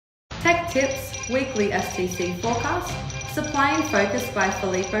Tech Tips, weekly STC forecast, Supply in Focus by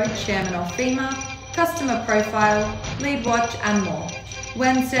Filippo, Chairman of FimerSpa, Customer Profile, Lead Watch and more.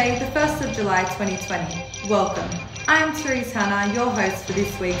 Wednesday, the 1st of July 2020. Welcome. I'm Therese Hanna, your host for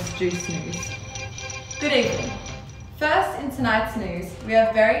this week's Juice News. Good evening. First in tonight's news, we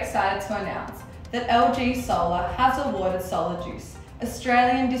are very excited to announce that LG Solar has awarded Solar Juice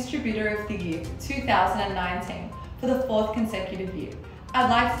Australian Distributor of the Year 2019 for the 4th consecutive year. I'd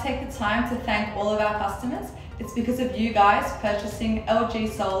like to take the time to thank all of our customers. It's because of you guys purchasing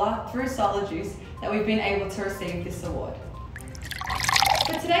LG Solar through Solar Juice that we've been able to receive this award.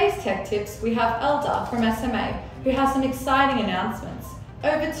 For today's Tech Tips, we have Elda from SMA, who has some exciting announcements.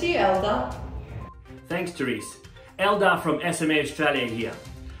 Over to you, Elda. Thanks, Therese. Elda from SMA Australia here.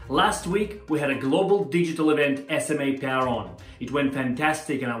 Last week, we had a global digital event, SMA Power On. It went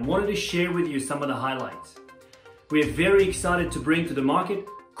fantastic and I wanted to share with you some of the highlights. We are very excited to bring to the market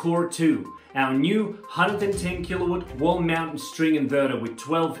Core 2, our new 110 kilowatt wall-mounted string inverter with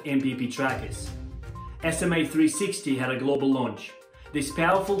 12 MPP trackers. SMA 360 had a global launch. This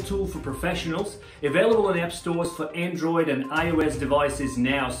powerful tool for professionals, available in app stores for Android and iOS devices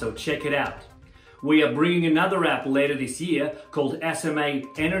now, so check it out. We are bringing another app later this year called SMA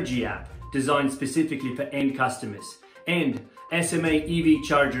Energy App, designed specifically for end customers. And SMA EV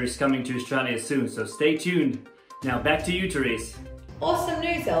charger is coming to Australia soon, so stay tuned. Now back to you, Therese. Awesome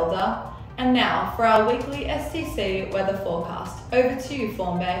news, Elda. And now for our weekly STC weather forecast. Over to you,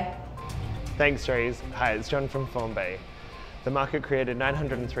 Formbay. Thanks, Therese. Hi, it's John from Formbay. The market created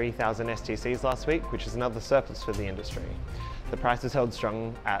 903,000 STCs last week, which is another surplus for the industry. The price is held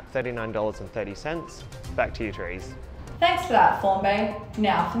strong at $39.30. Back to you, Therese. Thanks for that, Formbay.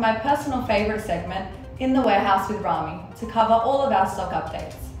 Now for my personal favourite segment, In the Warehouse with Rami, to cover all of our stock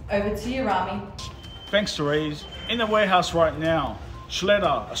updates. Over to you, Rami. Thanks, Therese. In the warehouse right now,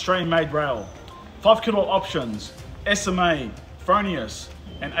 Schledder, Australian-made rail, 5 kilowatt options, SMA, Fronius,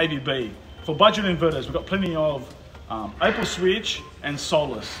 and ABB. For budget inverters, we've got plenty of Opal Switch and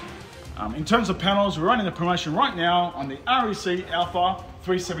Solus. In terms of panels, we're running a promotion right now on the REC Alpha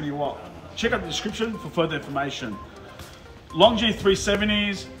 370 watt. Check out the description for further information. Longi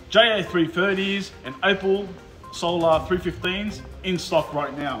 370s, JA 330s, and Opal Solar 315s in stock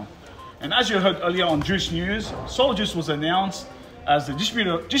right now. And as you heard earlier on Juice News, Solar Juice was announced as the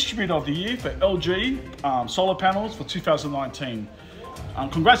distributor of the year for LG solar panels for 2019.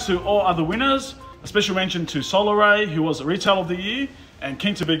 Congrats to all other winners. A special mention to SolarRay, who was a Retail of the Year, and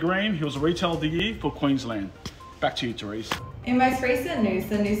King to Be Green, who was a Retail of the Year for Queensland. Back to you, Therese. In most recent news,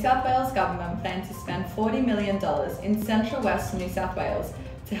 the New South Wales government plans to spend $40 million in Central West New South Wales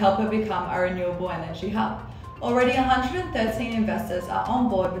to help it become a renewable energy hub. Already 113 investors are on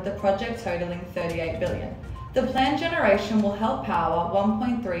board with the project totaling $38 billion. The planned generation will help power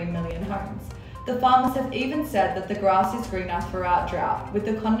 1.3 million homes. The farmers have even said that the grass is greener throughout drought, with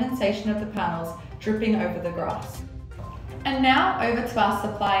the condensation of the panels dripping over the grass. And now over to our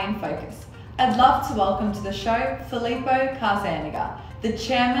Supply in Focus. I'd love to welcome to the show Filippo Carzaniga, the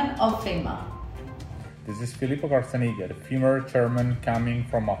Chairman of FimerSpa. This is Filippo Carzaniga, the FimerSpa Chairman, coming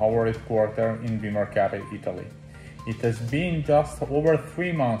from our headquarters in Vimercate, Italy. It has been just over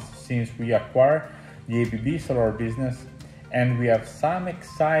 3 months since we acquired the ABB Solar business, and we have some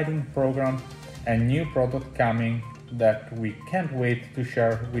exciting programs and new products coming that we can't wait to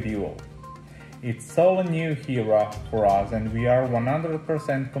share with you all. It's all a new era for us, and we are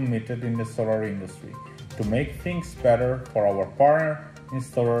 100% committed in the solar industry to make things better for our partner,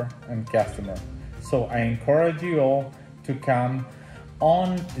 installer and customer. So I encourage you all to come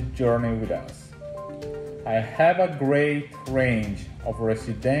on the journey with us. I have a great range of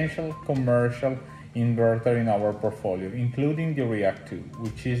residential, commercial inverter in our portfolio, including the React 2,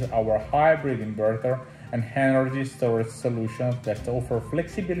 which is our hybrid inverter and energy storage solution that offer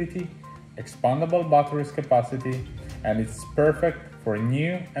flexibility, expandable batteries capacity, and it's perfect for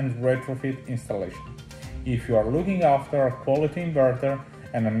new and retrofit installation. If you are looking after a quality inverter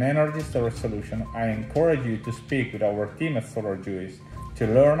and an energy storage solution, I encourage you to speak with our team at Solar Juice to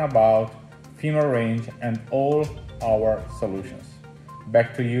learn about FimerSpa range and all our solutions.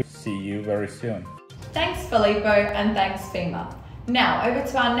 Back to you. See you very soon. Thanks, Filippo, and thanks, FimerSpa. Now over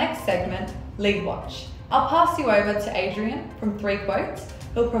to our next segment, Lead Watch. I'll pass you over to Adrian from 3 Quotes,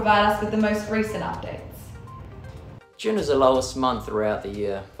 who'll provide us with the most recent updates. June is the lowest month throughout the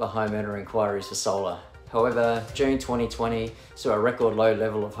year for homeowner inquiries for solar. However, June 2020 saw a record low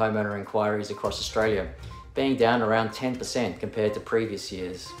level of homeowner inquiries across Australia, being down around 10% compared to previous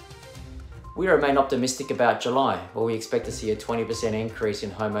years. We remain optimistic about July, where we expect to see a 20% increase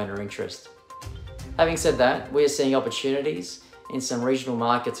in homeowner interest. Having said that, we are seeing opportunities in some regional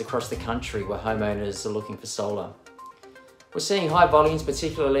markets across the country where homeowners are looking for solar. We're seeing high volumes,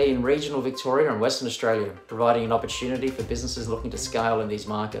 particularly in regional Victoria and Western Australia, providing an opportunity for businesses looking to scale in these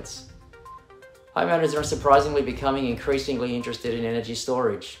markets. Homeowners are surprisingly becoming increasingly interested in energy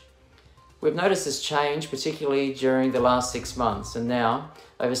storage. We've noticed this change, particularly during the last 6 months, and now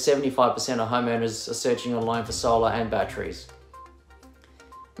over 75% of homeowners are searching online for solar and batteries.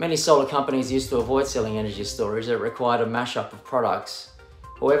 Many solar companies used to avoid selling energy storage that required a mashup of products.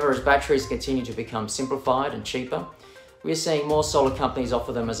 However, as batteries continue to become simplified and cheaper, we are seeing more solar companies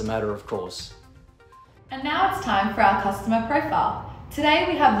offer them as a matter of course. And now it's time for our customer profile. Today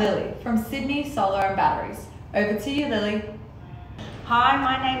we have Lily from Sydney Solar and Batteries. Over to you, Lily. Hi,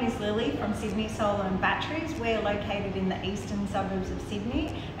 my name is Lily from Sydney Solar and Batteries. We're located in the eastern suburbs of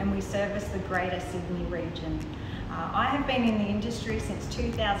Sydney and we service the Greater Sydney region. I have been in the industry since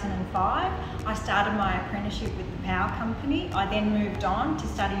 2005. I started my apprenticeship with the power company. I then moved on to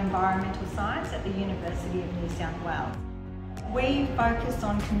study environmental science at the University of New South Wales. We focus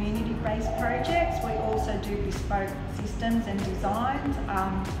on community-based projects. We also do bespoke systems and designs,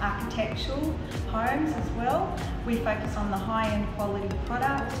 architectural homes as well. We focus on the high-end quality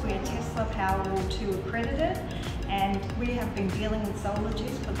products. We are Tesla Powerwall 2 accredited, and we have been dealing with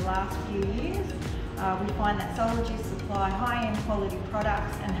SolarJuice for the last few years. We find that SolarJuice supply high-end quality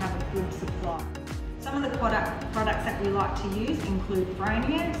products and have a good supply. Some of the products that we like to use include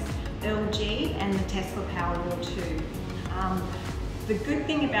Fronius, LG and the Tesla Powerwall 2. The good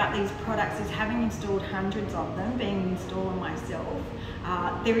thing about these products is having installed hundreds of them, being an installer myself,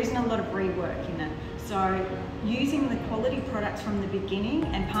 there isn't a lot of rework in it. So using the quality products from the beginning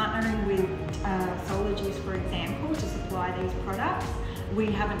and partnering with SolarJuice, for example, to supply these products,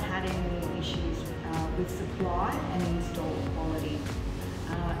 we haven't had any issues with supply and install quality.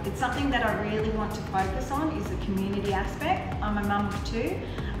 It's something that I really want to focus on is the community aspect. I'm a mum of two,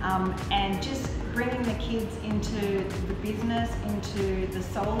 and just bringing the kids into the business, into the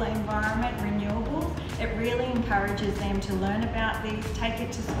solar environment, renewables, it really encourages them to learn about these, take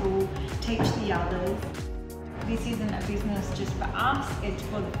it to school, teach the others. This isn't a business just for us, it's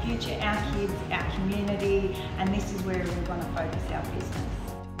for the future, our kids, our community, and this is where we're going to focus our business.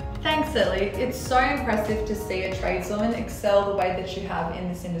 Thanks, Lily. It's so impressive to see a tradeswoman excel the way that you have in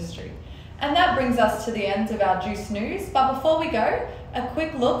this industry. And that brings us to the end of our Juice News, but before we go, a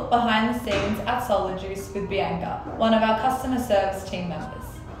quick look behind the scenes at SolarJuice with Bianca, one of our customer service team members.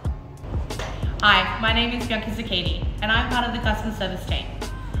 Hi, my name is Bianca Zucchini and I'm part of the customer service team.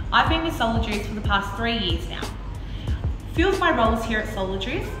 I've been with SolarJuice for the past 3 years now. A few of my roles here at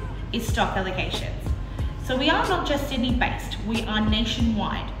SolarJuice is stock allocations. So we are not just Sydney based, we are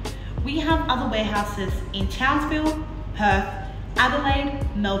nationwide. We have other warehouses in Townsville, Perth, Adelaide,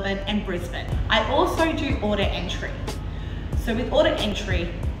 Melbourne and Brisbane. I also do order entry. So with order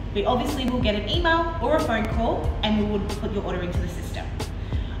entry, we obviously will get an email or a phone call and we will put your order into the system.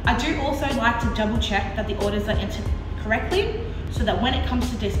 I do also like to double check that the orders are entered correctly so that when it comes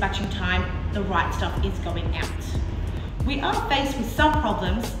to dispatching time, the right stuff is going out. We are faced with some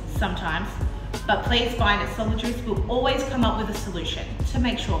problems sometimes, but please find that SolarJuice will always come up with a solution to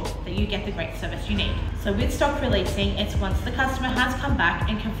make sure that you get the great service you need. So with stock releasing, it's once the customer has come back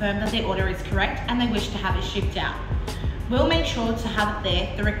and confirmed that their order is correct and they wish to have it shipped out. We'll make sure to have it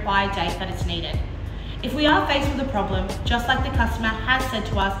there the required date that it's needed. If we are faced with a problem, just like the customer has said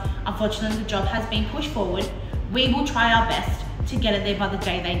to us, unfortunately the job has been pushed forward, we will try our best to get it there by the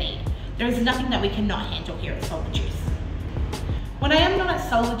day they need. There is nothing that we cannot handle here at SolarJuice. When I am not at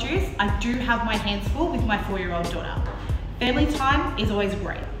SolarJuice, I do have my hands full with my 4-year-old daughter. Family time is always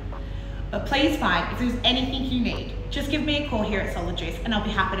great. But please find, if there's anything you need, just give me a call here at SolarJuice and I'll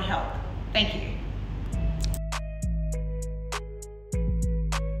be happy to help. Thank you.